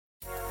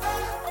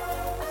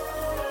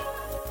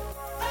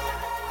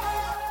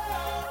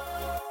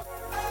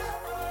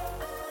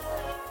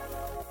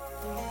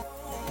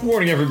Good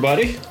morning,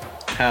 everybody.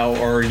 How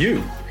are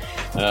you?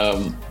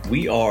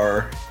 We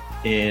are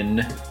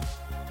in.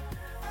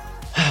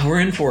 We're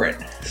in for it.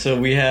 So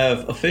we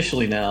have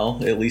officially now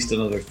at least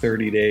another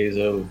 30 days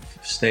of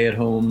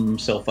stay-at-home,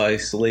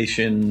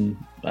 self-isolation,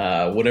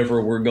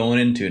 whatever we're going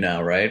into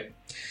now, right?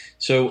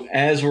 So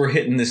as we're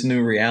hitting this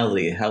new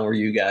reality, how are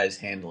you guys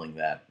handling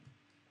that?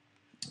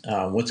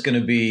 What's going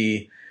to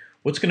be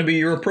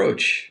your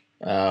approach?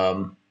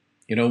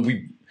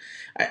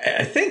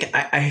 I think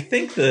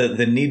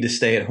the need to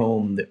stay at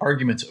home, the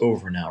argument's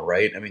over now,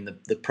 right? I mean,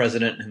 the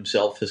president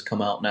himself has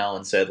come out now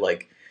and said,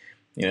 like,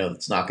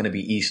 it's not going to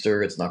be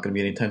Easter. It's not going to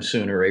be anytime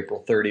sooner.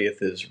 April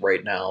 30th is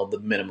right now the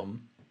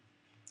minimum.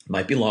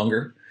 Might be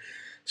longer.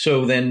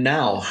 So then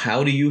now,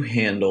 how do you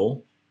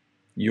handle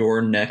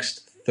your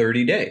next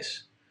 30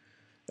 days?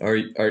 What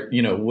are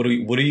you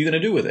going to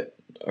do with it?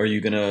 Are you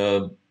going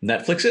to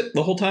Netflix it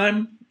the whole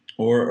time?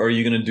 Or are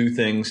you going to do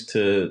things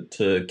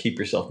to keep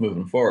yourself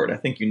moving forward? I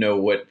think you know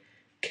what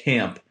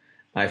camp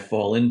I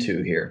fall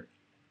into here.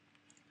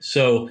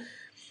 So,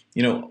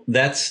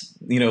 that's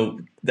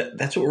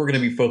what we're going to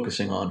be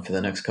focusing on for the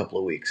next couple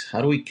of weeks.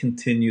 How do we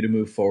continue to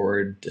move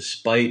forward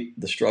despite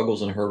the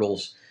struggles and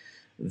hurdles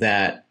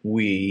that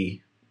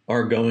we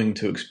are going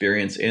to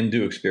experience and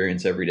do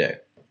experience every day?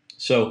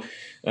 So,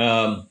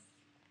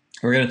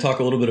 we're going to talk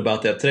a little bit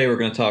about that today. We're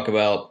going to talk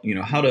about,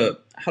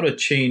 how to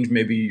change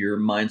maybe your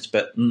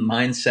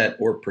mindset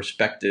or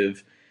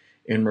perspective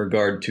in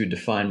regard to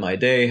Define My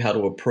Day, how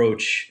to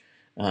approach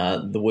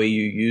the way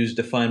you use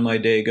Define My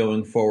Day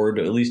going forward,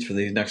 at least for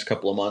these next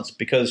couple of months,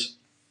 because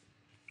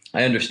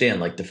I understand,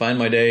 like, Define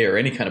My Day or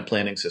any kind of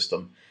planning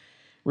system,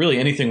 really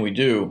anything we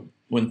do,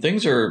 when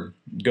things are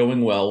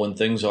going well, when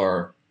things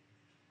are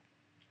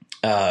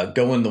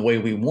going the way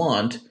we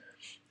want,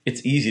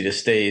 it's easy to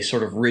stay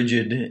sort of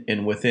rigid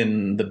and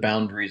within the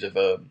boundaries of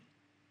a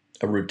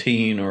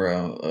routine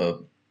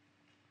or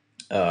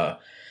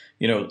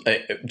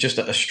just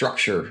a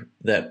structure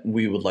that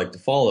we would like to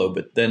follow.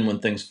 But then when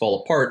things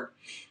fall apart,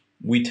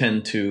 we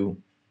tend to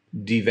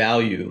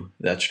devalue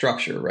that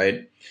structure,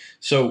 right?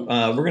 So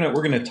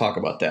we're gonna talk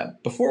about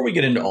that. Before we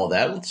get into all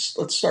that,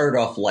 let's start it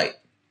off light.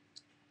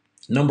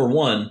 Number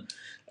one,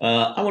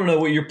 I want to know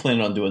what you're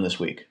planning on doing this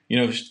week.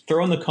 Just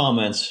throw in the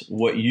comments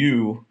what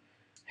you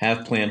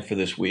have planned for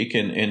this week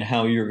and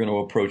how you're going to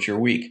approach your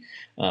week.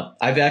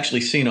 I've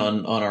actually seen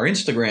on our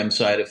Instagram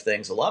side of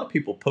things, a lot of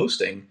people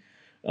posting,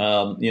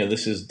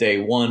 this is day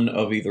one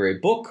of either a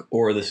book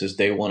or this is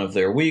day one of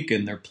their week,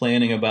 and they're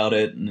planning about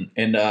it. And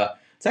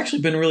it's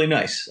actually been really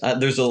nice.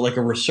 There's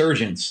a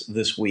resurgence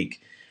this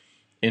week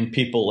in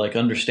people like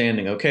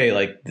understanding, okay,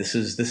 like this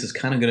is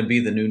kind of going to be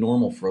the new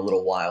normal for a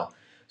little while.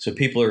 So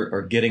people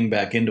are getting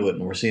back into it,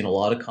 and we're seeing a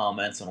lot of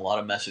comments and a lot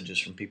of messages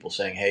from people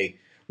saying, hey,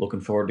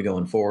 looking forward to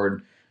going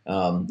forward.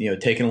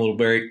 Taking a little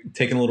break,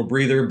 taking a little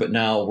breather, but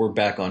now we're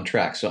back on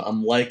track. So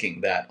I'm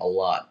liking that a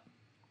lot.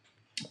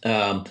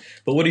 But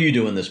what are you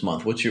doing this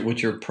month? What's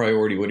your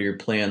priority? What are your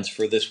plans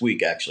for this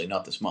week? Actually,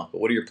 not this month, but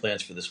what are your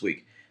plans for this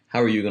week?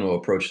 How are you going to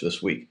approach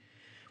this week?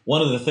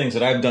 One of the things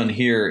that I've done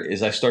here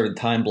is I started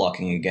time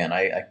blocking again.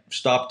 I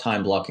stopped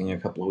time blocking a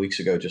couple of weeks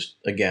ago, just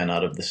again,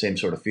 out of the same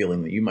sort of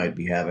feeling that you might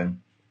be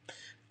having.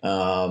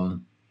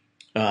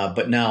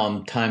 But now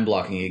I'm time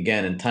blocking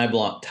again, and time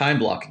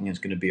blocking is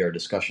going to be our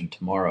discussion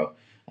tomorrow,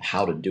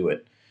 how to do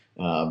it.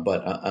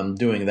 But I'm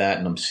doing that,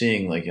 and I'm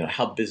seeing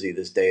how busy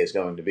this day is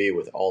going to be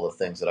with all the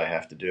things that I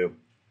have to do.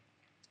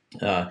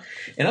 And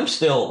I'm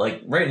still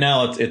right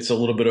now it's a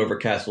little bit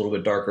overcast, a little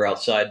bit darker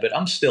outside, but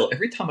I'm still,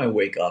 every time I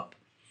wake up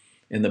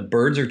and the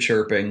birds are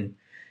chirping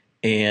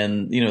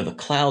and, the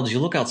clouds, you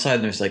look outside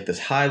and there's this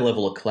high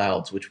level of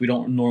clouds, which we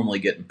don't normally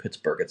get in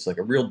Pittsburgh. It's like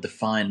a real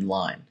defined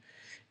line.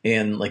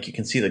 And you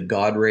can see the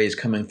God rays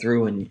coming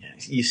through, and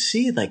you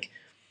see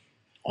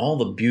all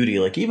the beauty,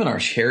 even our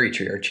cherry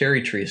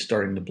tree is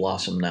starting to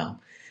blossom now,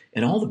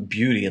 and all the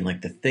beauty and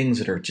the things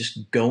that are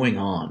just going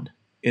on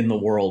in the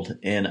world.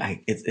 And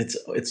it's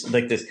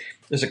like this,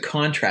 there's a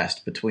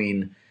contrast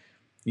between,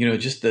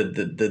 just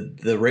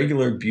the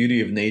regular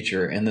beauty of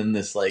nature and then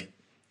this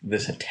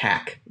this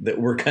attack that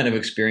we're kind of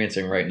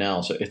experiencing right now.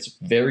 So it's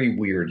very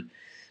weird.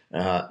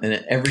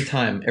 And every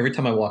time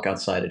I walk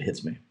outside, it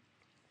hits me.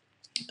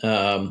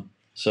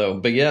 So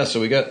we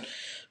got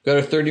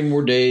our 30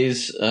 more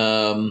days.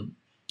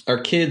 Our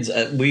kids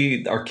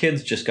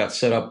just got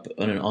set up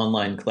in an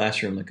online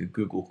classroom, like a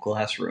Google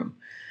Classroom.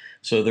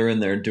 So they're in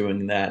there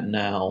doing that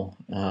now.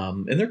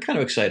 And they're kind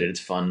of excited.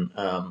 It's fun.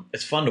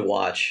 It's fun to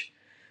watch.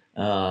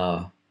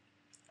 I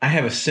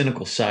have a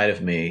cynical side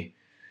of me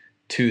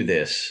to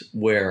this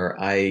where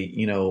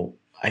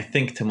I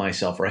think to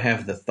myself, or I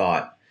have the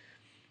thought,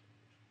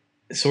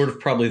 sort of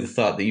probably the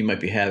thought that you might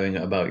be having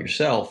about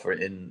yourself or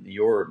in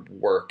your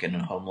work and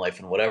home life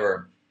and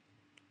whatever.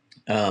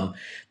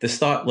 This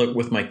thought, look,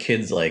 with my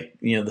kids,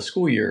 the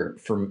school year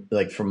from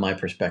my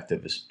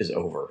perspective is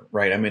over,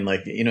 right? I mean,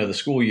 the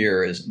school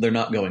year they're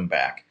not going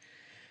back.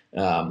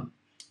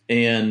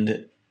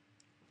 And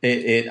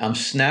I'm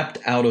snapped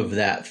out of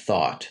that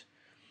thought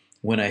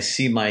when I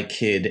see my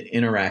kid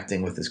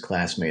interacting with his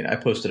classmate. I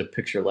posted a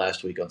picture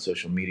last week on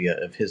social media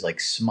of his like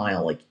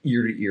smile, like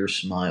ear to ear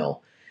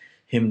smile,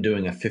 him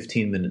doing a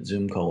 15-minute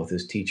Zoom call with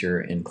his teacher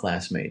and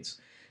classmates.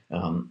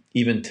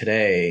 Even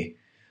today,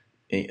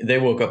 they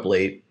woke up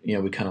late.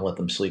 We kind of let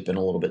them sleep in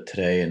a little bit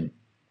today, and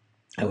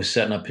I was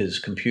setting up his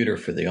computer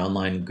for the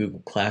online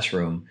Google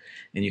Classroom,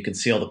 and you can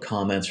see all the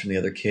comments from the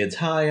other kids.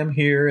 Hi, I'm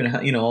here,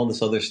 and all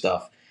this other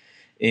stuff.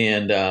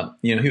 And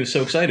he was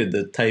so excited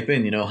to type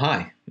in,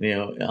 hi,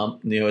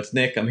 it's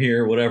Nick, I'm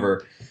here,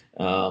 whatever.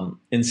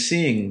 And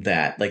seeing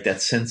that, like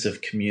that sense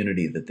of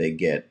community that they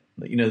get,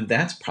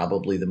 that's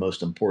probably the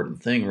most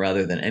important thing,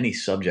 rather than any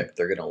subject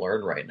they're going to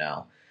learn right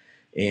now.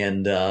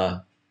 And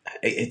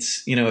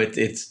it's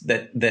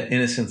that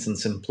innocence and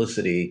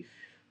simplicity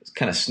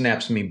kind of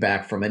snaps me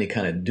back from any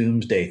kind of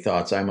doomsday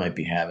thoughts I might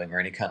be having, or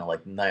any kind of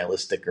like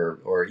nihilistic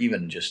or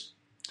even just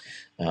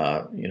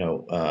like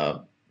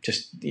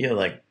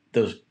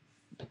those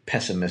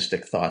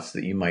pessimistic thoughts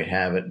that you might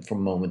have it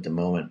from moment to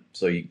moment.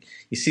 So you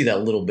see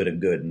that little bit of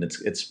good, and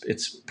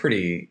it's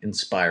pretty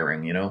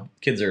inspiring.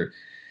 Kids are,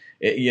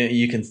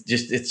 you can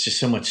just, it's just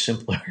so much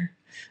simpler,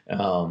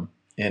 and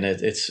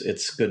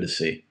it's good to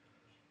see.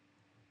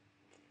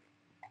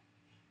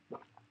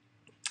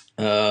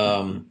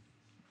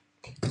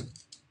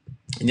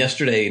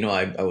 Yesterday,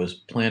 I was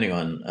planning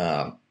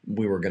on,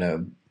 we were going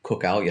to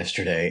cook out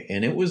yesterday,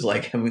 and it was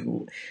like, it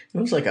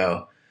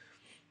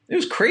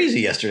was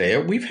crazy yesterday.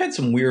 We've had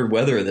some weird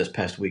weather this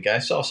past week. I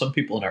saw some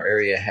people in our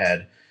area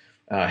had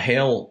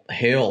hail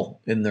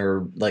in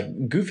their,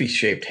 like, goofy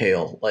shaped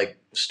hail, like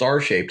star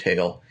shaped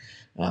hail,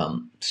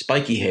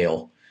 spiky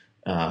hail,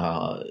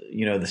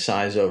 the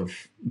size of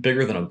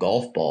bigger than a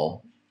golf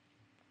ball.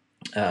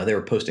 They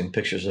were posting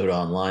pictures of it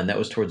online. That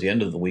was towards the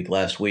end of the week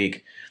last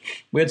week.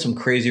 We had some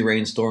crazy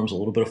rainstorms, a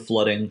little bit of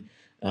flooding.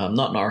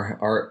 Not in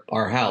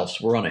our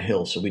house. We're on a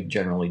hill, so we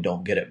generally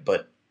don't get it.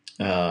 But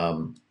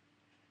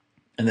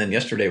and then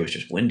yesterday was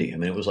just windy. I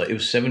mean, it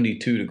was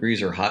 72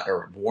 degrees or hot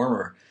or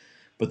warmer,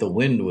 but the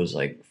wind was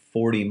like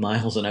 40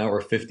 miles an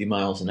hour, 50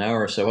 miles an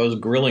hour. So I was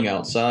grilling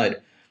outside,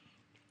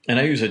 and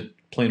I use a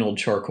plain old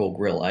charcoal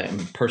grill. I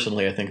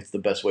think it's the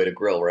best way to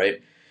grill,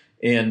 right?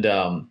 And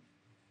the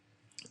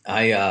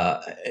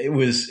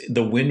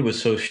wind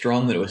was so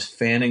strong that it was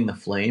fanning the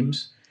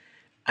flames.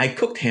 I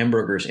cooked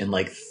hamburgers in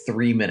like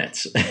 3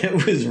 minutes.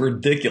 It was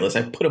ridiculous.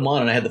 I put them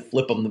on and I had to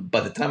flip them. By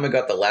the time I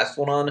got the last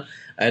one on,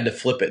 I had to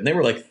flip it. And they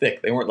were like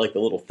thick. They weren't like the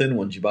little thin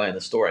ones you buy in the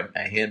store.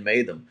 I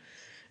handmade them.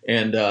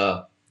 And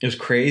it was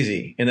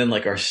crazy. And then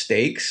like our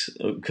steaks,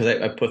 because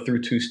I put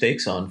through 2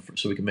 steaks on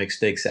so we can make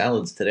steak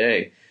salads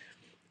today.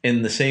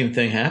 And the same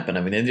thing happened.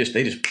 I mean,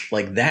 they just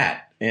like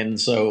that. And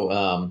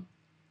so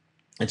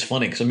it's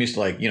funny because I'm used to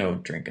like,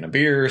 drinking a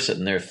beer,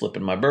 sitting there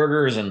flipping my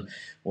burgers and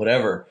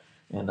whatever.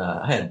 And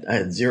I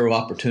had zero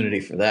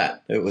opportunity for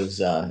that. It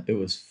was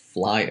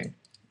flying.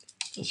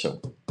 So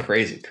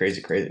crazy.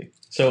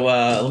 So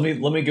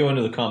let me go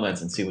into the comments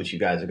and see what you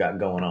guys have got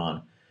going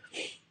on.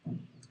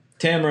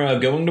 Tamara,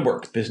 going to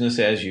work, business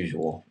as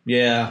usual.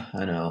 Yeah,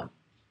 I know.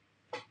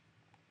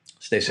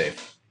 Stay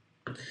safe.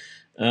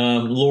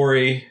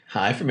 Lori,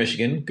 hi from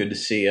Michigan. Good to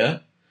see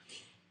you.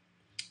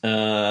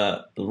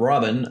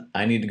 Robin,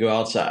 I need to go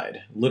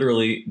outside.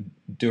 Literally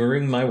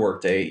during my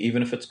workday,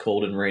 even if it's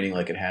cold and raining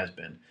like it has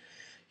been.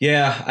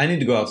 Yeah, I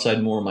need to go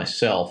outside more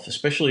myself,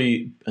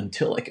 especially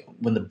until like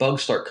when the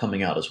bugs start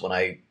coming out is when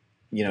I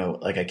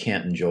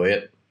can't enjoy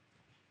it.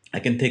 I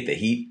can take the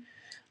heat.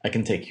 I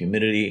can take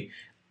humidity.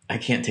 I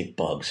can't take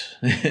bugs.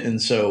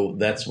 And so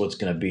that's what's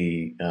going to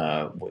be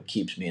what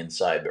keeps me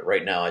inside. But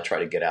right now I try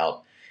to get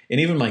out. And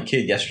even my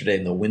kid yesterday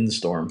in the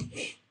windstorm,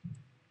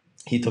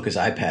 he took his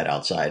iPad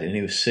outside and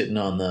he was sitting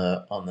on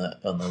the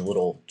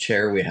little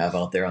chair we have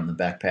out there on the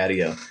back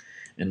patio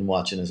and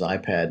watching his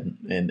iPad,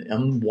 and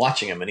I'm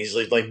watching him and he's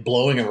like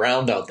blowing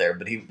around out there,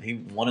 but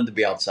he wanted to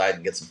be outside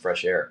and get some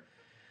fresh air.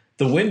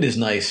 The wind is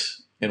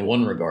nice in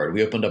one regard.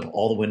 We opened up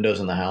all the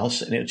windows in the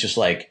house and it just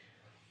like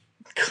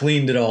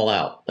cleaned it all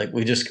out. Like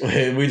we just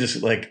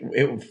like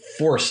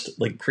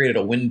it created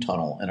a wind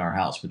tunnel in our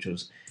house, which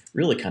was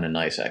really kind of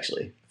nice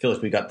actually. I feel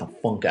like we got the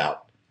funk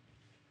out.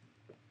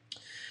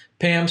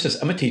 Pam says,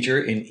 I'm a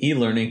teacher and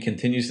e-learning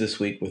continues this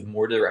week with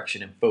more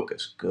direction and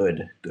focus.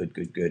 Good.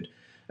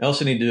 I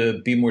also need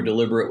to be more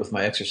deliberate with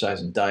my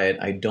exercise and diet.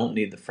 I don't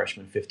need the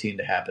freshman 15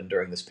 to happen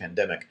during this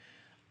pandemic.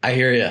 I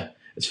hear you.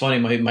 It's funny.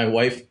 My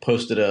wife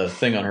posted a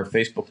thing on her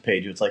Facebook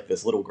page. It's like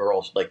this little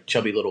girl, like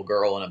chubby little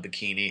girl in a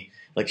bikini.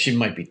 Like she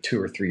might be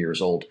 2 or 3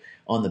 years old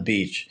on the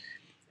beach.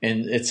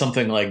 And it's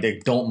something like, they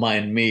don't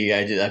mind me.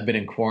 I've been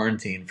in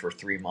quarantine for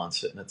 3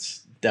 months, and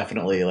it's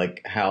definitely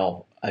like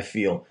how I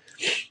feel.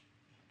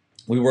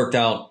 We worked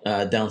out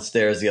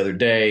downstairs the other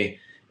day,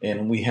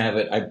 and we have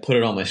it. I put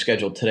it on my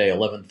schedule today,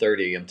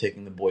 11:30. I'm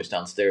taking the boys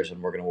downstairs, and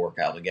we're going to work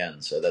out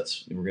again. So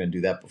we're going to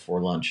do that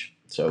before lunch.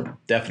 So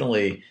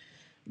definitely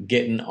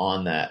getting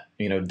on that,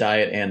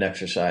 diet and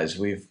exercise.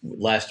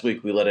 Last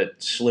week we let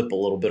it slip a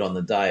little bit on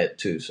the diet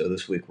too. So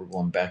this week we're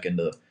going back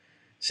into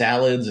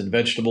salads and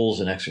vegetables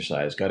and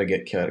exercise. Got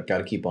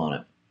to keep on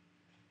it.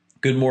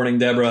 Good morning,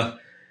 Deborah.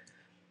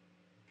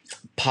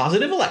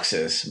 Positive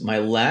Alexis, my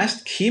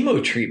last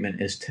chemo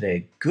treatment is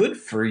today. Good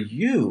for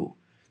you.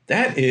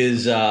 That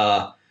is,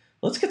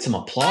 let's get some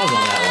applause on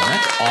that one.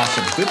 That's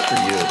awesome. Good for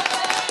you.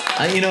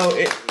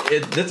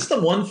 That's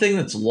the one thing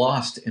that's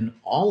lost in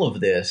all of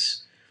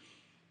this.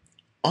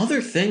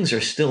 Other things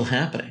are still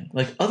happening.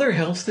 Like other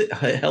health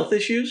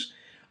issues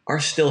are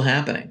still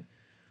happening.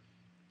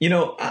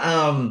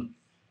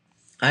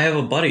 I have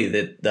a buddy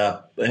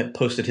that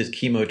posted his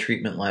chemo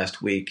treatment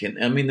last week. And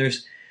I mean,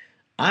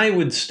 I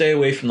would stay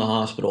away from the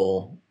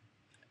hospital.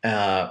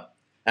 I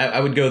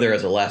would go there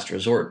as a last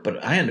resort,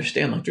 but I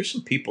understand like there's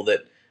some people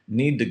that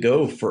need to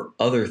go for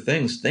other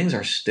things. Things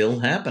are still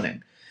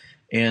happening.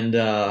 And,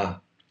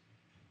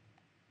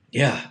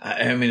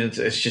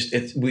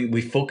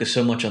 we focus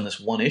so much on this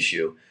one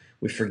issue.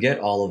 We forget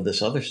all of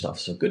this other stuff.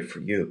 So good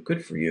for you.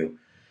 Good for you.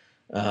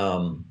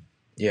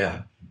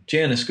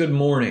 Janice, good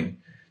morning.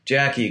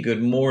 Jackie,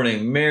 good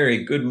morning.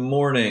 Mary, good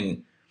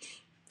morning.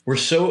 We're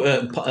so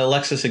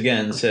Alexis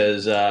again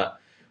says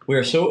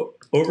we're so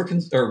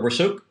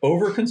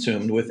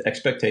overconsumed with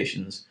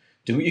expectations.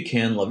 Do what you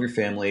can, love your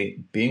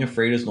family. Being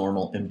afraid is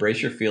normal.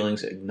 Embrace your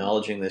feelings.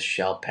 Acknowledging this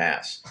shall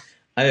pass.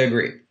 I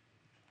agree.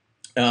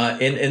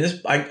 And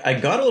this, I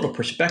got a little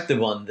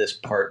perspective on this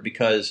part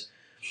because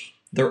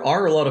there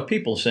are a lot of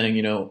people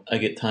saying, I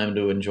get time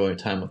to enjoy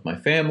time with my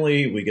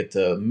family. We get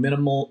to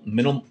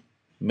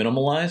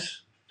minimalize.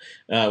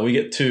 We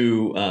get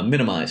to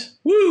minimize.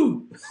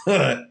 Woo!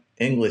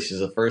 English is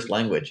a first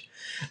language.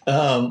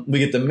 We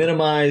get to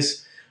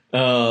minimize.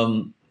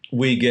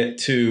 We get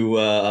to,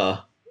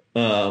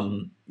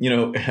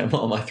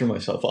 I threw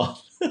myself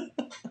off.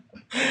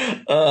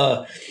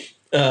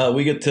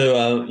 We get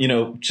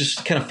to,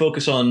 just kind of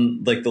focus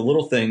on like the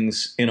little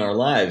things in our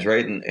lives,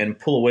 right? And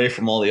pull away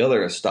from all the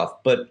other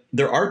stuff. But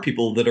there are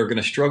people that are going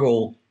to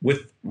struggle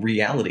with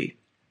reality.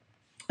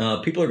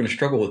 People are going to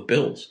struggle with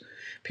bills.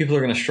 People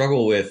are going to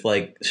struggle with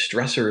like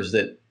stressors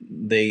that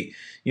they,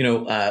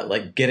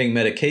 like getting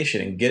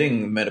medication and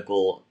getting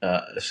medical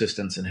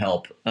assistance and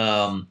help.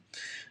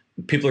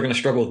 People are going to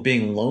struggle with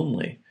being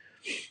lonely.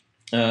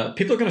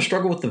 People are going to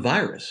struggle with the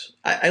virus.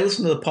 I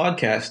listened to the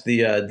podcast,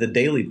 the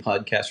daily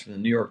podcast from the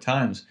New York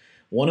Times.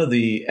 One of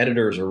the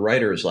editors or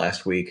writers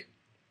last week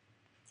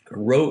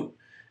wrote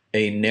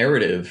a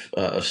narrative,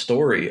 a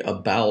story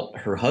about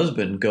her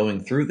husband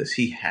going through this.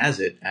 He has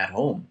it at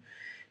home.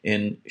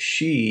 And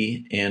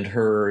she and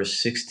her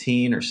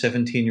 16 or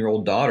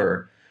 17-year-old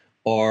daughter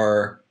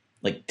are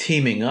like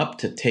teaming up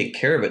to take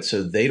care of it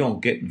so they don't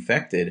get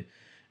infected.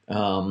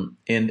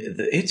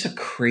 It's a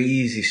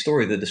crazy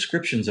story. The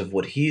descriptions of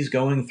what he's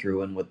going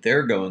through and what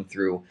they're going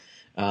through,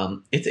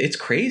 it's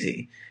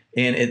crazy.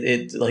 And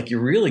it like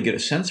you really get a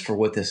sense for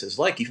what this is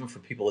like, even for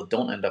people that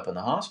don't end up in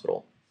the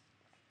hospital.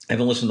 I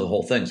haven't listened to the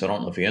whole thing, so I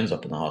don't know if he ends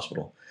up in the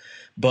hospital.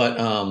 But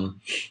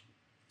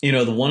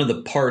the one of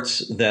the parts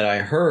that I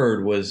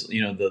heard was,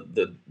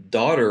 the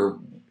daughter,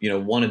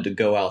 wanted to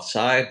go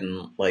outside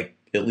and like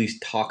at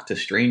least talk to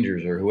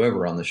strangers or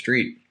whoever on the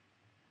street.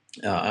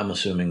 I'm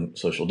assuming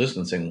social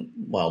distancing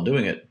while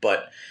doing it,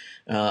 but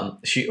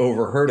she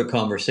overheard a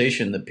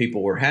conversation that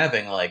people were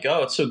having, like,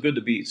 "Oh, it's so good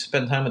to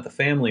spend time with the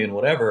family and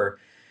whatever."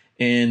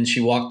 And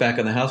she walked back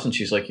in the house and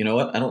she's like, "You know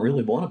what? I don't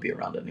really want to be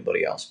around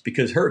anybody else,"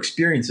 because her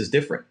experience is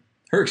different.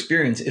 Her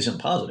experience isn't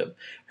positive.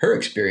 Her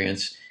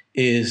experience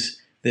is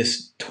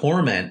this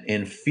torment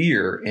and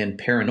fear and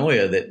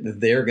paranoia that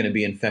they're going to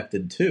be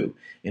infected too.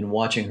 And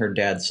watching her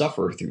dad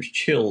suffer through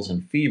chills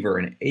and fever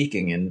and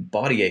aching and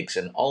body aches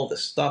and all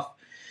this stuff.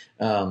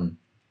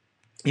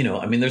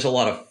 There's a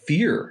lot of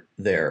fear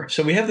there.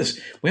 So we have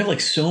like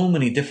so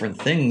many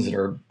different things that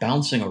are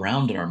bouncing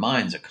around in our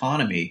minds: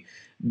 economy,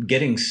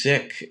 getting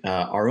sick,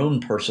 our own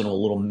personal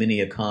little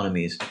mini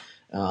economies.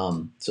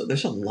 So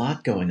there's a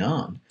lot going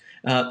on.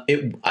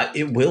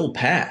 It will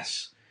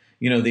pass.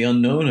 The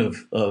unknown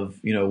of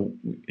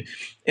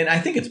and I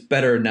think it's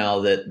better now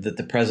that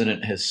the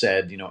president has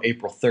said,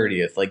 April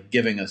 30th, like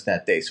giving us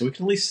that day. So we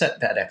can at least set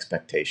that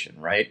expectation,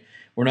 right?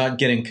 We're not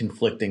getting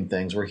conflicting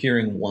things. We're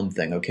hearing one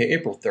thing. Okay,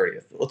 April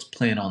 30th, let's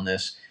plan on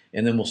this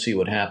and then we'll see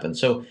what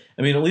happens. So,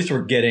 at least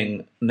we're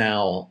getting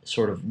now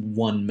sort of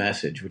one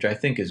message, which I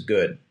think is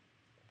good.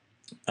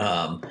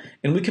 And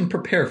we can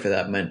prepare for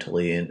that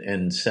mentally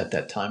and set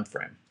that time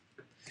frame.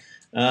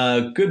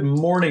 Good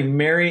morning,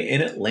 Mary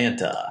in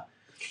Atlanta.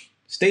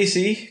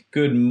 Stacy,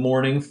 good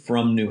morning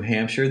from New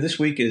Hampshire. This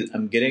week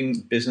I'm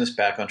getting business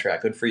back on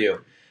track. Good for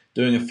you.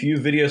 Doing a few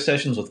video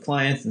sessions with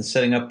clients and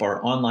setting up our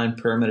online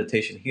prayer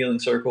meditation healing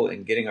circle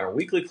and getting our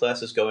weekly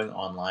classes going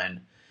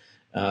online.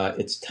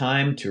 It's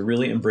time to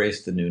really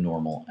embrace the new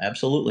normal.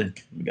 Absolutely.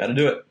 We got to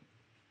do it.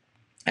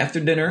 After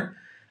dinner,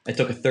 I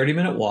took a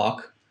 30-minute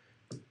walk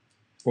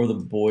or the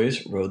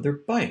boys rode their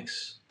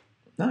bikes.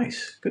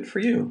 Nice. Good for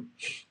you.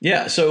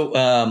 Yeah. So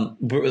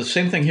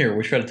same thing here.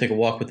 We tried to take a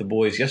walk with the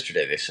boys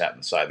yesterday. They sat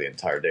inside the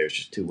entire day. It was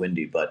just too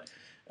windy, but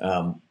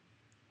yeah,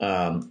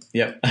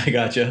 I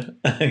gotcha.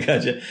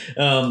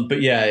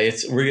 But yeah,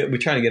 we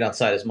try to get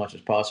outside as much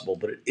as possible,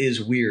 but it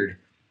is weird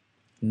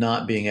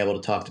not being able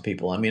to talk to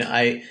people.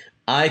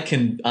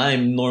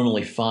 I'm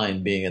normally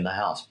fine being in the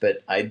house,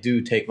 but I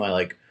do take my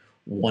like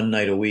one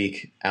night a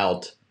week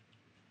out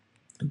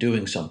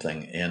doing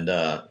something, and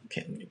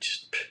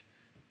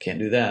can't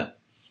do that.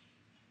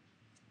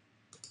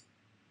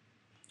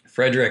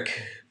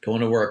 Frederick,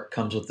 going to work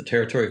comes with the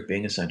territory of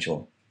being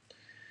essential.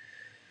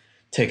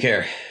 Take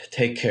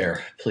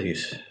care,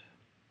 please.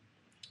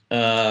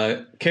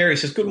 Carrie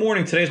says, good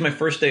morning. Today is my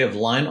first day of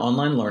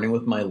online learning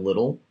with my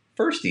little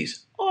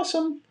firsties.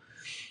 Awesome.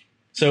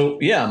 So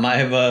yeah, I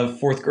have a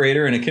fourth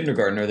grader and a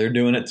kindergartner. They're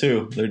doing it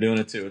too.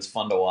 It's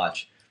fun to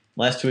watch.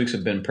 Last 2 weeks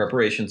have been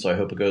preparation, so I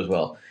hope it goes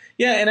well.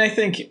 Yeah, and I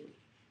think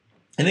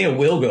it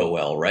will go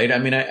well, right? I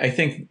mean, I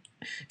think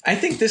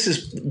this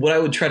is what I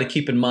would try to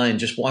keep in mind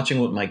just watching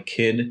what my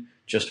kid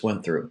just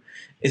went through.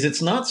 Is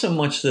it's not so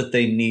much that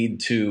they need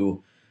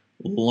to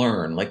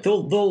learn. Like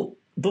they'll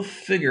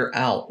figure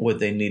out what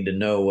they need to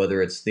know,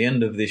 whether it's the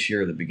end of this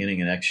year or the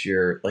beginning of next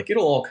year. Like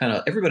it'll all kind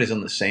of, everybody's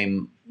on the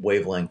same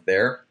wavelength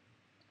there.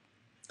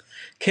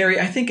 Carrie,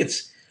 I think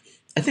it's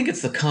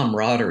the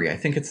camaraderie. I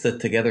think it's the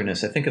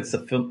togetherness. I think it's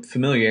the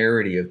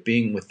familiarity of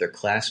being with their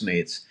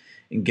classmates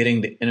and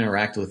getting to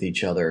interact with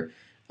each other.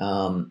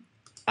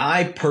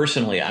 I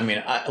personally,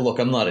 look,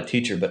 I'm not a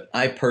teacher, but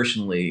I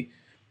personally,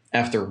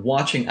 after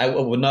watching, I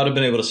would not have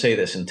been able to say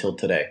this until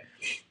today,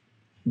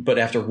 but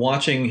after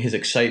watching his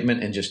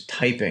excitement and just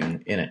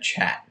typing in a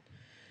chat,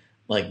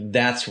 like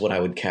that's what I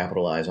would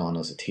capitalize on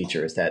as a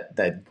teacher, is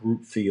that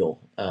group feel.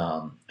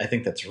 I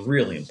think that's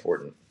really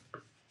important.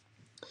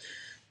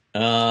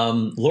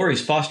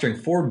 Lori's fostering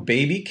 4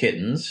 baby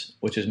kittens,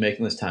 which is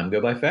making this time go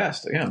by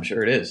fast. Yeah, I'm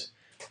sure it is.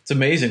 It's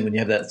amazing when you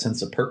have that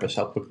sense of purpose,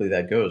 how quickly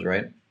that goes,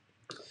 right?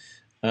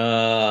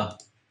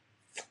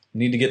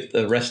 Need to get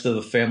the rest of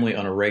the family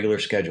on a regular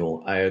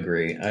schedule. I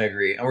agree.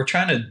 And we're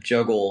trying to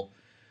juggle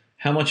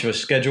how much of a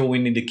schedule we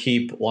need to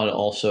keep while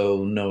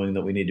also knowing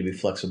that we need to be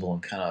flexible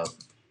and kind of,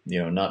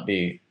 not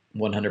be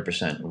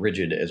 100%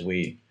 rigid as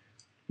we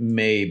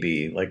may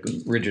be, like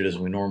rigid as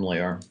we normally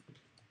are.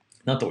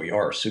 Not that we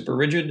are super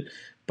rigid,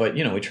 but,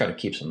 we try to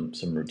keep some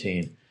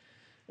routine.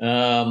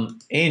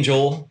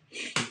 Angel,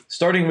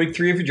 starting week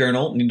 3 of your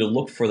journal, need to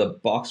look for the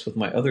box with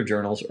my other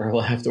journals or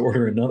I'll have to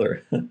order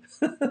another.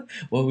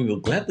 Well, we will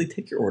gladly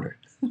take your order.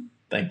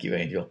 Thank you,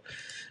 Angel.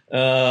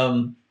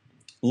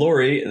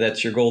 Lori,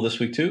 that's your goal this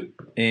week too.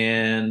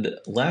 And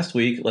last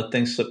week, let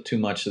things slip too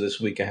much. So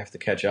this week I have to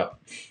catch up.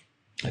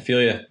 I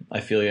feel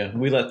you.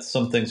 We let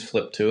some things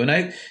flip too. And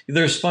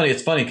it's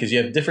funny because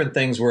you have different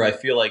things where I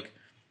feel like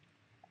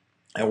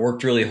I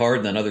worked really hard,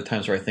 and then other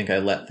times where I think I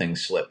let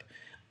things slip.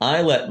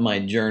 I let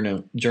my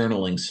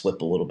journaling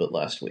slip a little bit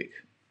last week.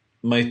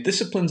 My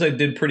disciplines I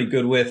did pretty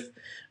good with.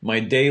 My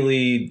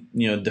daily,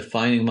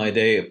 defining my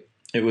day,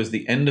 it was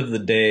the end of the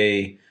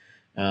day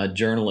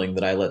journaling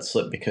that I let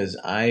slip because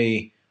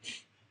I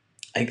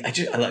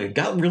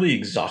got really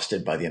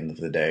exhausted by the end of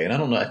the day. And I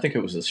don't know, I think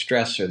it was the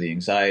stress or the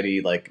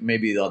anxiety, like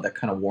maybe that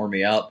kind of wore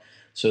me out.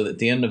 So at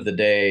the end of the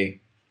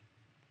day,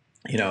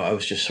 I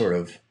was just sort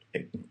of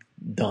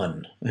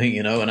done,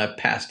 and I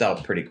passed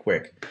out pretty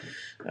quick.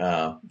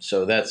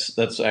 So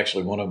that's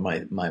actually one of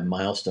my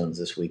milestones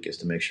this week, is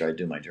to make sure I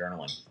do my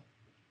journaling.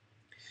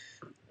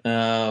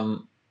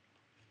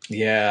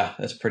 Yeah,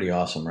 that's pretty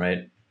awesome,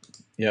 right?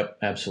 Yep,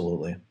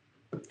 absolutely.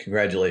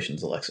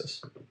 Congratulations,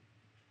 Alexis.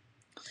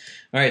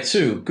 All right,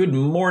 Sue, good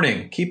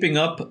morning. Keeping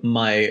up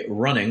my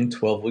running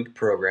 12-week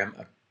program,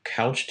 a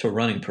couch to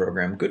running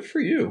program. Good for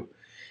you.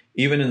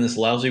 Even in this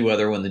lousy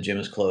weather when the gym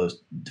is closed.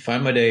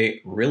 Define my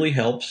day really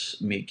helps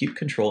me keep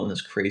control in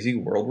this crazy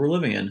world we're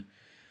living in.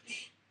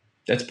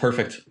 That's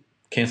perfect.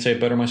 Can't say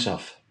it better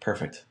myself.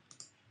 Perfect.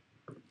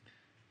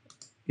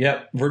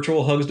 Yep,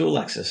 virtual hugs to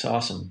Alexis.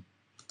 Awesome.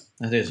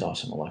 That is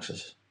awesome,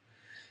 Alexis.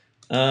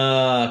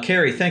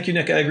 Carrie, thank you,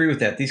 Nick. I agree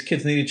with that. These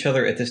kids need each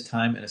other at this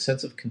time and a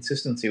sense of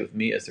consistency with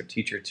me as their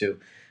teacher, too.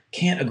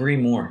 Can't agree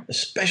more,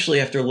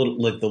 especially after the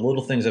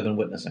little things I've been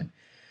witnessing.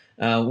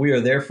 We are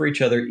there for each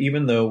other,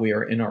 even though we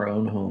are in our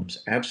own homes.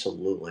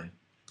 Absolutely.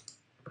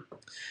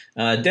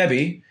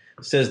 Debbie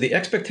says, the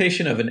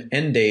expectation of an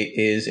end date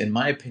is, in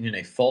my opinion,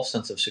 a false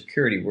sense of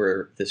security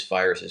where this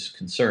virus is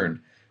concerned.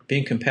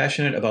 Being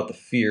compassionate about the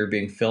fear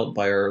being felt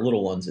by our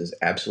little ones is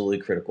absolutely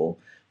critical.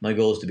 My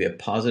goal is to be a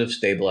positive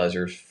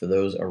stabilizer for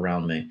those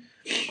around me.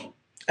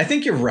 I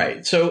think you're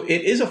right. So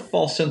it is a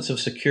false sense of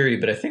security,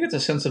 but I think it's a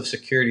sense of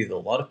security that a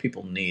lot of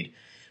people need.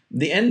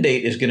 The end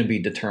date is going to be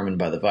determined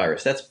by the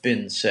virus. That's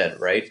been said,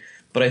 right?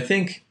 But I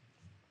think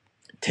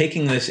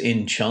taking this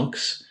in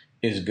chunks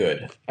is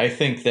good. I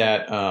think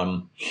that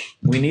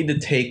we need to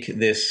take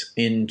this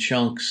in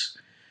chunks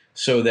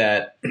so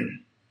that,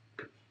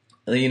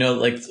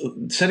 like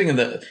setting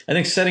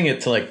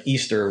it to like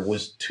Easter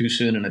was too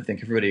soon. And I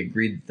think everybody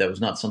agreed that was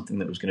not something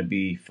that was going to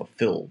be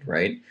fulfilled,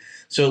 right?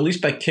 So at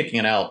least by kicking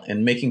it out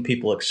and making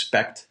people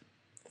expect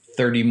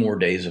 30 more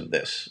days of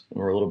this,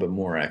 or a little bit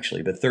more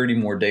actually, but 30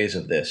 more days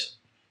of this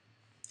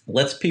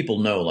lets people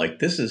know like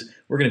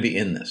we're going to be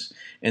in this.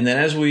 And then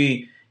as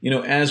we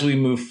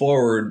move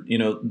forward,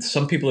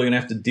 some people are going to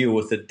have to deal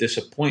with the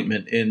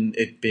disappointment in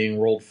it being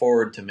rolled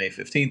forward to May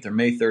 15th or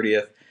May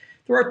 30th.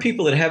 there are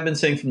people that have been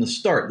saying from the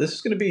start, this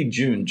is going to be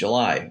June,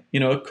 July.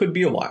 It could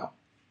be a while,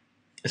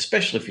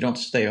 especially if you don't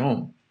stay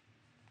home.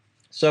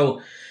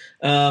 So,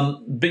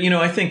 but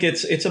I think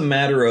it's a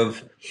matter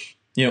of,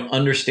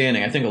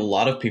 understanding. I think a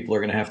lot of people are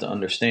going to have to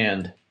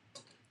understand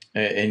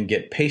and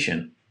get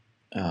patient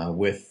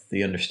with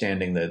the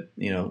understanding that,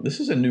 this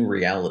is a new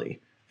reality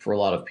for a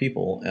lot of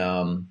people.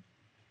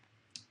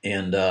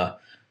 And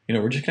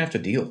we're just gonna have to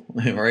deal,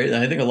 right?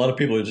 I think a lot of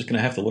people are just gonna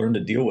have to learn to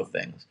deal with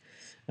things,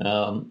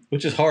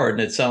 which is hard,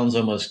 and it sounds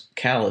almost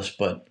callous,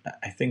 but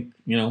I think,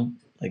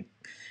 like,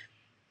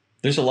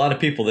 there's a lot of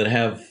people that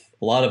have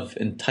a lot of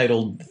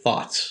entitled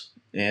thoughts,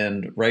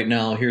 and right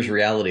now here's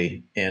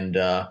reality, and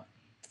the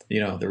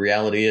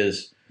reality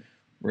is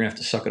we're gonna have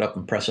to suck it up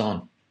and press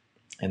on,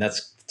 and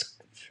that's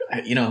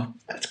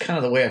kind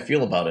of the way I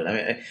feel about it.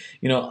 I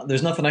mean,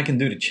 there's nothing I can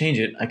do to change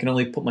it. I can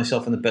only put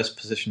myself in the best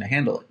position to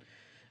handle it.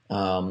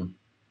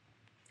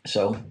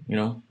 So,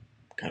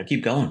 got to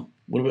keep going.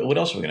 What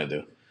else are we going to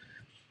do?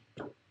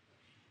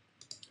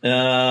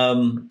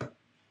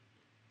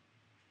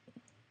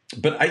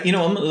 But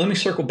let me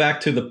circle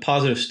back to the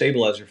positive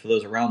stabilizer for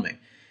those around me.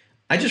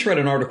 I just read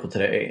an article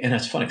today, and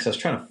that's funny because I was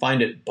trying to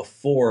find it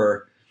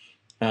before.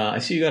 I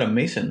see you got a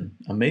Mason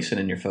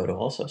in your photo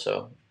also.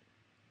 So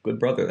good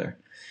brother there.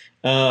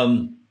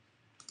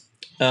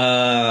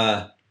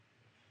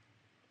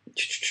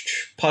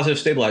 Positive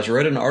stabilizer. I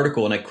read an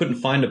article and I couldn't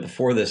find it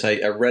before this.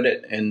 I read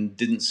it and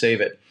didn't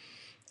save it,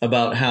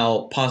 about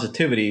how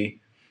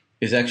positivity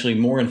is actually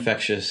more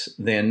infectious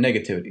than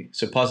negativity.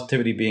 So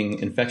positivity being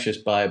infectious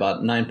by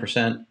about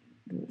 9%,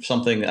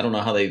 something, I don't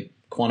know how they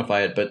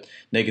quantify it, but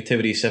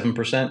negativity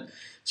 7%.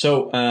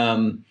 So,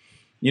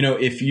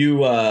 if you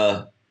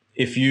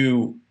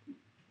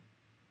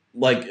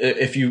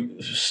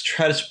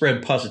try to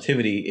spread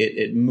positivity,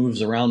 it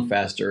moves around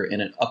faster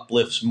and it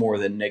uplifts more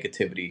than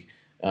negativity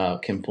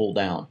can pull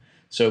down.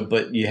 So,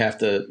 but you have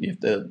to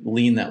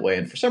lean that way.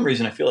 And for some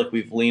reason, I feel like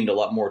we've leaned a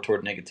lot more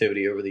toward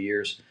negativity over the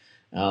years.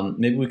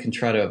 Maybe we can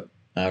try to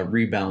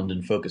rebound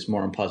and focus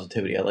more on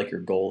positivity. I like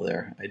your goal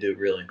there. I do,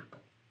 really.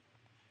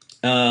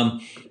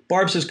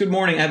 Barb says, good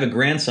morning. I have a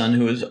grandson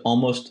who was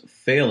almost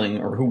failing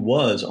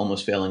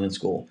in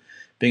school.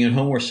 Being at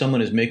home where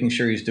someone is making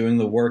sure he's doing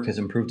the work has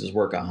improved his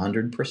work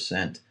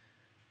 100%.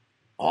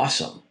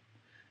 Awesome.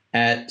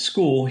 At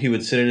school, he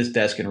would sit at his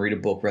desk and read a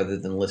book rather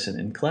than listen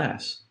in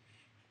class.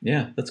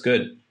 Yeah, that's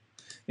good.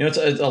 It's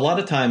a lot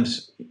of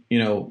times,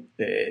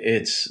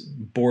 it's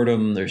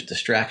boredom, there's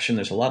distraction,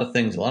 there's a lot of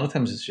things. A lot of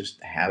times it's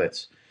just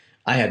habits.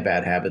 I had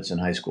bad habits in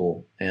high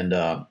school, and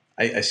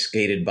I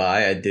skated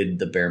by. I did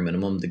the bare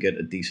minimum to get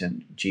a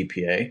decent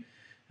GPA.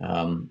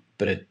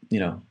 But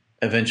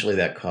eventually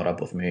that caught up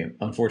with me.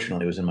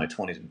 Unfortunately, it was in my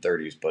 20s and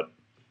 30s, but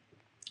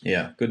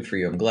yeah, good for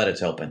you. I'm glad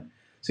it's helping.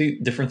 See,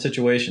 different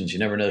situations. You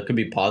never know. It could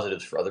be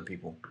positives for other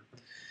people.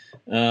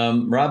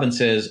 Robin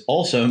says,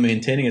 also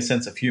maintaining a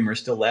sense of humor,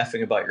 still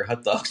laughing about your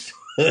hot dogs.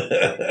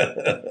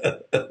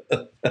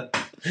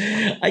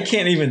 I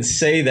can't even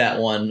say that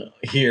one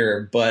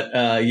here, but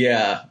my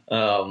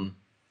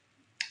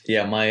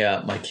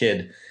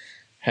kid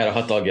had a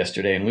hot dog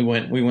yesterday, and we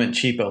went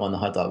cheapo on the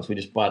hot dogs. We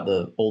just bought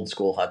the old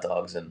school hot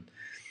dogs and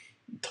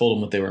told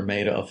him what they were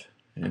made of,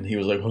 and he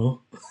was like, huh?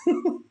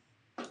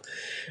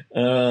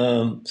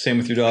 Same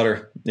with your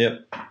daughter.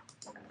 Yep.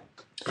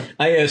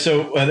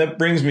 So that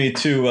brings me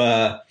to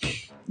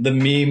the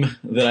meme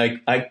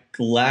that I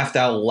laughed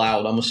out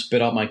loud. I almost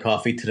spit out my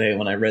coffee today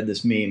when I read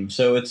this meme.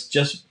 So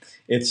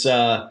it's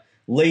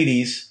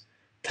ladies,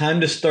 time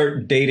to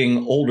start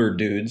dating older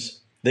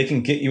dudes. They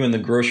can get you in the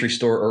grocery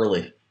store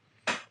early.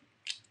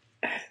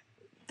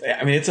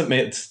 I mean, it's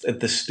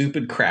the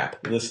stupid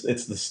crap.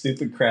 It's the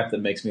stupid crap that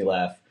makes me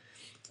laugh.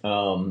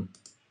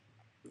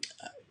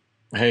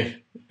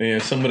 Hey,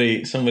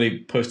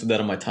 somebody posted that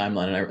on my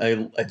timeline,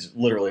 and I just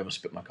literally almost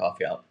spit my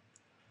coffee out.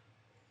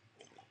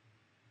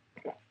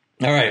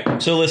 All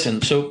right, so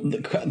listen. So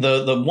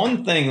the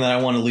one thing that I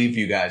want to leave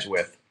you guys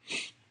with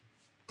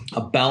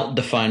about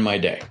Define My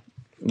Day.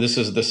 This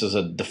is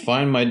a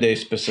Define My Day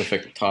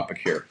specific topic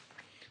here.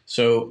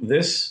 So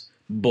this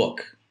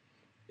book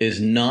is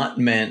not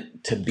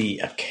meant to be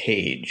a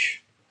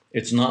cage.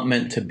 It's not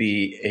meant to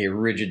be a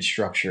rigid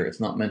structure. It's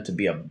not meant to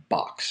be a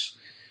box,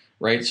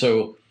 right?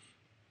 So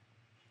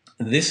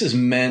this is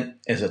meant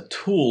as a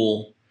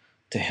tool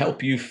to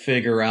help you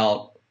figure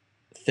out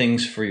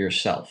things for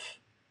yourself.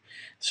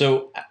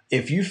 So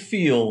if you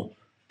feel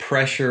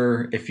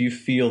pressure, if you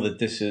feel that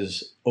this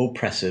is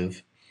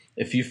oppressive,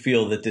 if you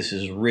feel that this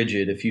is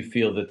rigid, if you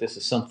feel that this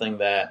is something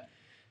that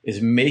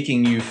is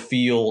making you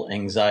feel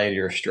anxiety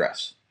or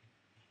stress,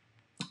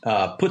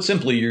 put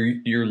simply,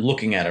 you're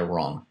looking at it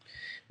wrong,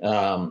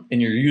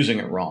 and you're using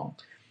it wrong.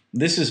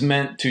 This is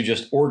meant to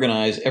just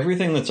organize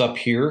everything that's up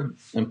here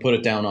and put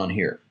it down on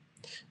here.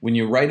 When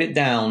you write it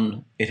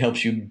down, it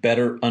helps you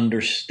better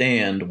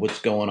understand what's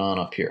going on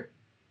up here,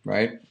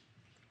 right?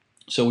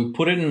 So we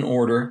put it in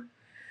order,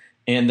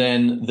 and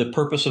then the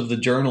purpose of the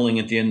journaling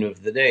at the end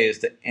of the day is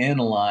to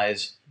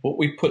analyze what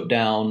we put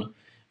down,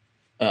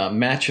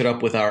 match it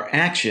up with our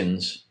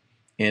actions,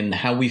 and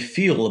how we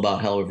feel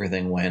about how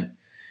everything went.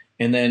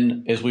 And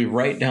then as we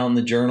write down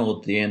the journal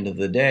at the end of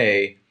the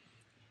day,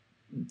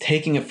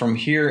 taking it from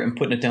here and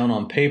putting it down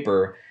on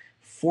paper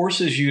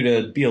forces you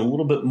to be a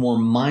little bit more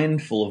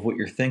mindful of what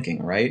you're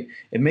thinking, right?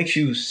 It makes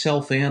you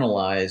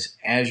self-analyze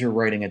as you're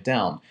writing it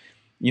down.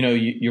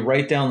 You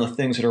write down the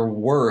things that are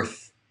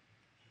worth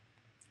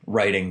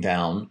writing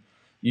down.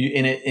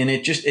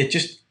 It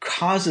just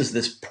causes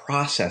this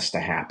process to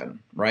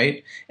happen,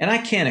 right? And I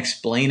can't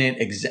explain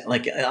it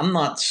like I'm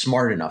not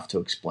smart enough to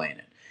explain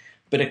it,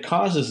 but it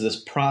causes this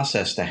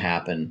process to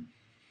happen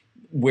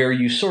where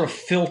you sort of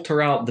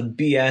filter out the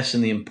BS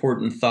and the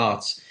important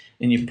thoughts,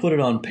 and you put it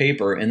on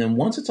paper. And then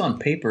once it's on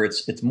paper,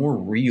 it's more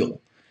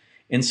real.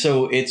 And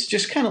so it's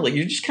just kind of like,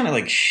 you're just kind of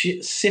like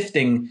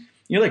sifting,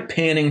 you're like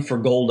panning for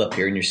gold up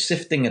here, and you're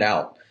sifting it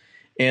out.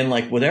 And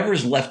like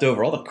whatever's left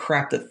over, all the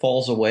crap that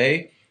falls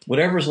away,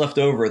 whatever's left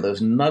over,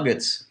 those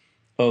nuggets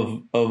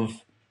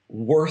of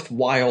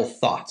worthwhile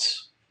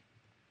thoughts.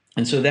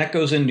 And so that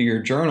goes into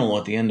your journal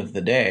at the end of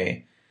the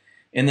day.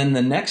 And then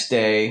the next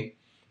day,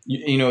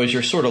 as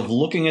you're sort of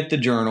looking at the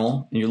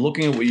journal and you're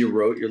looking at what you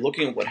wrote, you're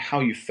looking at how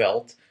you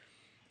felt,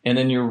 and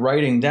then you're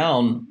writing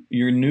down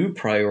your new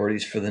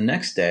priorities for the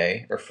next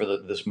day, or for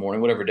this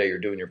morning, whatever day you're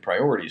doing your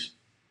priorities.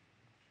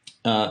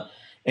 And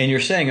you're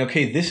saying,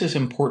 okay, this is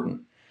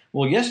important.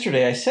 Well,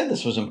 yesterday I said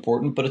this was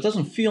important, but it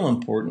doesn't feel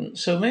important.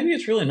 So maybe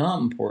it's really not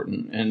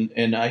important,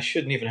 and I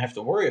shouldn't even have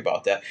to worry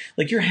about that.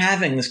 Like, you're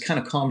having this kind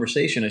of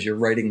conversation as you're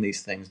writing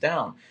these things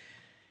down.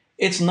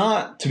 It's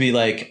not to be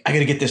like, I got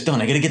to get this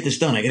done. I got to get this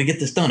done. I got to get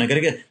this done.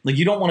 Like,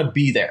 you don't want to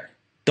be there.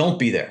 Don't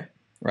be there,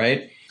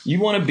 right? You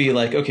want to be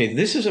like, okay,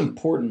 this is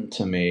important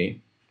to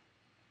me.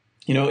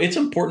 It's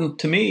important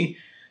to me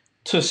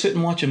to sit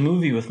and watch a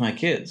movie with my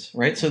kids,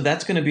 right? So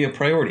that's going to be a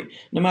priority.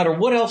 No matter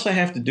what else I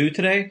have to do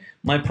today,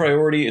 my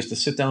priority is to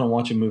sit down and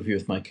watch a movie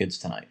with my kids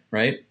tonight,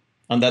 right?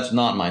 And that's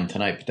not mine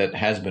tonight, but that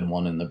has been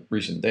one in the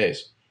recent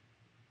days.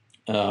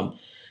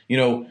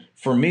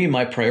 For me,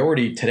 my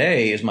priority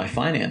today is my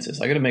finances.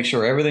 I got to make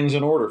sure everything's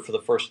in order for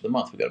the first of the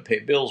month. We got to pay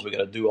bills. We got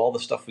to do all the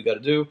stuff we got to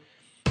do.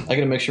 I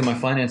got to make sure my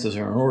finances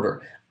are in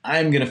order.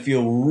 I'm going to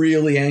feel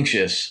really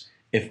anxious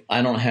if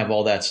I don't have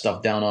all that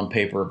stuff down on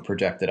paper and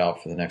projected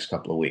out for the next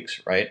couple of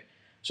weeks, right?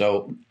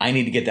 So I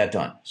need to get that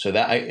done. So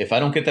that if I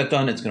don't get that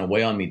done, it's going to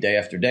weigh on me day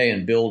after day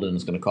and build, and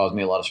it's going to cause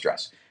me a lot of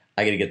stress.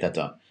 I got to get that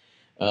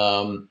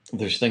done.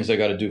 There's things I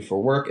got to do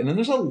for work, and then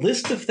there's a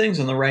list of things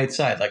on the right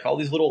side, like all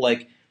these little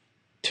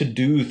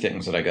to-do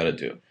things that I got to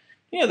do.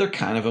 They're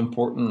kind of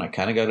important. I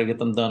kind of got to get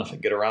them done. If I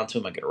get around to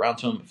them, I get around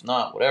to them. If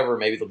not, whatever.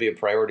 Maybe they'll be a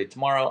priority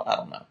tomorrow. I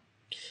don't know.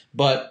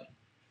 But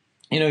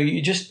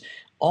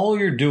all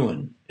you're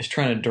doing is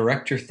trying to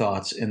direct your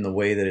thoughts in the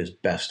way that is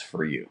best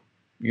for you.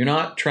 You're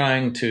not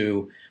trying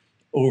to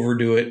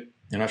overdo it.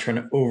 You're not trying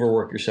to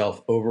overwork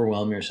yourself,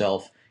 overwhelm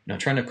yourself. You're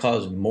not trying to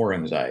cause more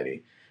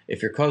anxiety.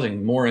 If you're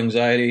causing more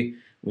anxiety,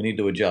 we need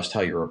to adjust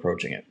how you're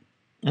approaching it.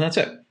 And that's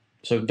it.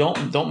 So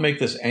don't make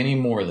this any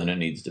more than it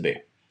needs to be.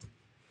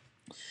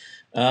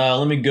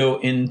 Let me go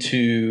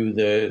into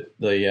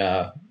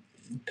the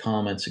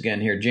comments again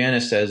here.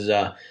 Janice says,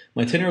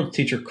 my 10-year-old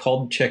teacher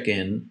called to check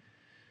in.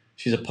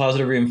 She's a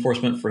positive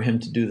reinforcement for him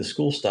to do the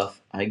school stuff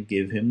I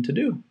give him to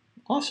do.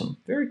 Awesome.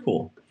 Very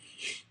cool.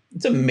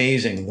 It's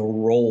amazing the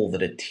role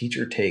that a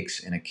teacher takes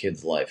in a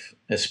kid's life,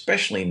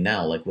 especially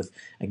now,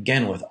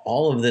 with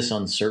all of this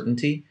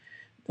uncertainty.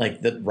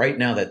 Like that right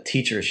now, that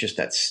teacher is just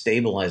that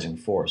stabilizing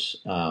force.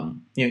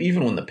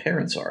 Even when the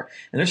parents are,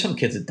 and there's some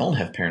kids that don't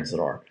have parents that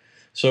are.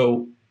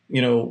 So,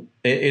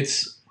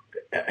 it's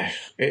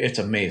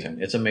amazing.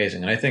 It's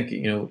amazing. And I think,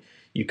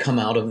 you come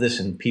out of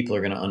this and people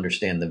are going to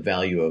understand the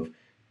value of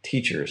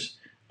teachers,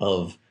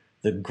 of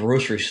the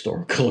grocery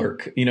store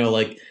clerk.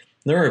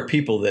 There are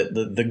people that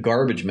the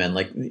garbage men,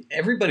 like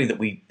everybody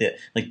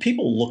that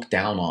people look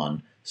down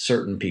on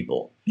certain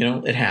people.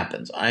 It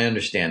happens. I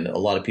understand that a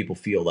lot of people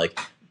feel like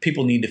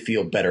people need to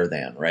feel better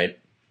than, right?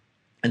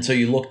 And so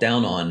you look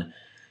down on,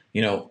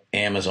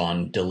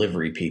 Amazon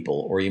delivery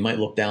people, or you might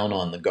look down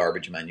on the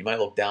garbage men. You might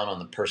look down on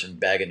the person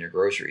bagging your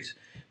groceries.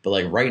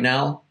 But right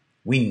now,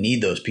 we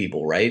need those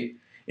people, right?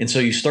 And so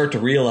you start to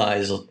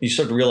realize,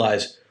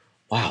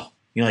 wow,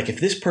 if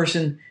this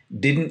person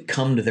didn't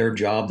come to their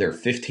job, their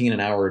 $15 an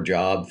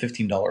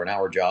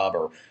hour job,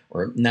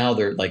 or now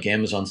they're like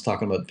Amazon's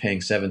talking about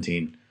paying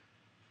 17,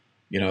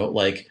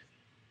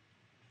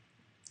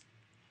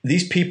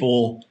 these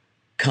people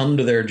come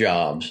to their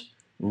jobs,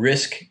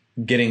 risk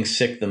getting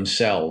sick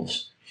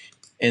themselves,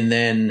 and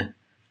then,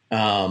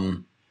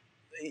 and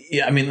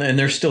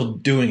they're still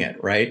doing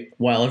it, right?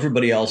 While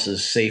everybody else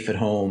is safe at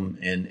home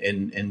and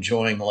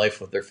enjoying life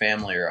with their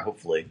family, or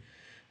hopefully,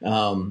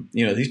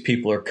 these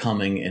people are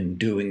coming and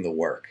doing the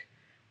work.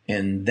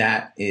 And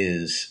that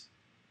is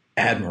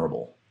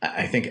admirable.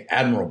 I think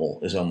admirable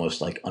is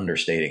almost like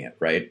understating it,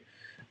 right?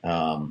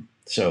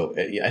 So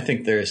I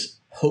think there's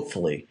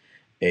hopefully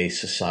a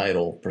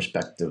societal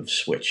perspective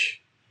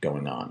switch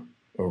going on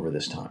over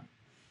this time.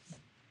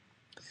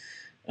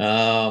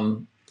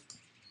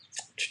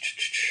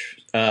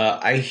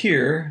 I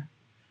hear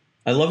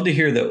I love to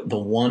hear that the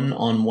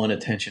one-on-one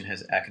attention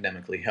has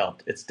academically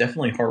helped. It's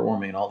definitely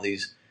heartwarming in all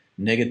these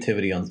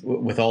negativity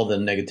with all the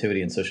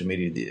negativity in social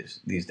media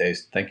these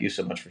days. Thank you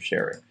so much for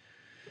sharing.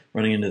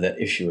 Running into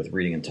that issue with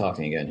reading and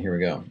talking again. Here we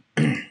go.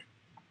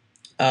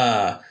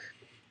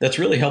 That's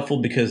really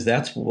helpful because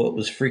that's what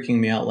was freaking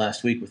me out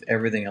last week with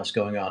everything else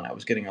going on. I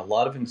was getting a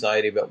lot of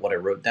anxiety about what I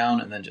wrote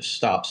down and then just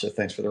stopped. So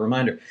thanks for the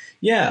reminder.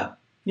 Yeah.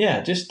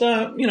 Just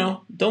don't.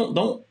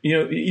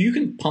 You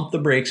can pump the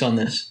brakes on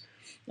this.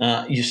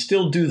 You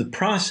still do the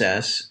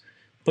process,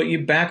 but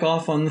you back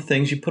off on the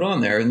things you put on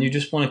there, and you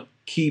just want to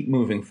keep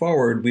moving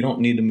forward. We don't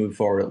need to move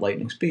forward at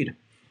lightning speed.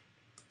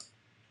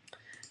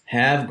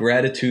 Have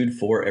gratitude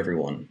for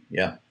everyone.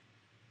 Yeah.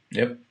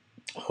 Yep.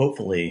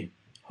 Hopefully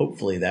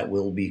that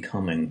will be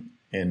coming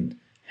and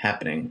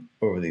happening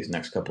over these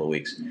next couple of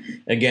weeks.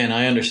 Again,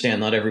 I understand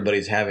not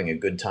everybody's having a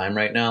good time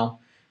right now,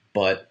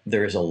 but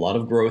there is a lot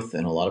of growth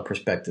and a lot of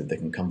perspective that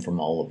can come from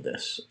all of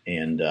this.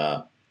 And,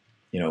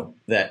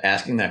 that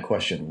asking that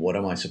question, what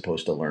am I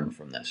supposed to learn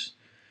from this?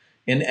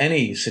 In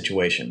any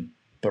situation,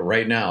 but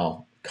right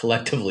now,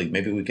 collectively,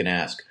 maybe we can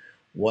ask,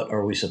 what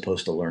are we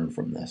supposed to learn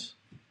from this?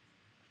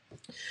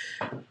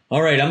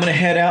 All right, I'm going to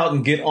head out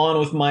and get on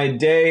with my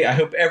day. I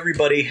hope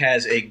everybody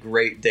has a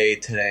great day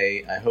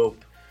today. I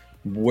hope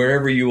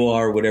wherever you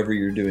are, whatever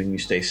you're doing, you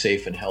stay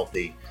safe and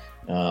healthy.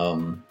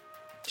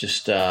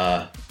 Just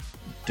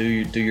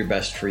do your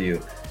best for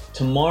you.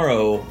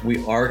 Tomorrow,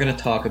 we are going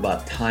to talk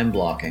about time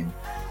blocking,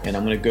 and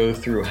I'm going to go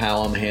through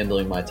how I'm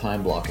handling my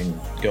time blocking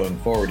going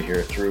forward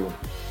here through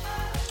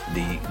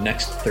the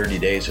next 30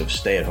 days of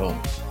stay at home.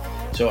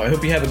 So I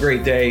hope you have a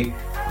great day.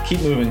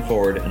 Keep moving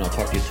forward, and I'll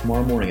talk to you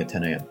tomorrow morning at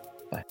 10 a.m.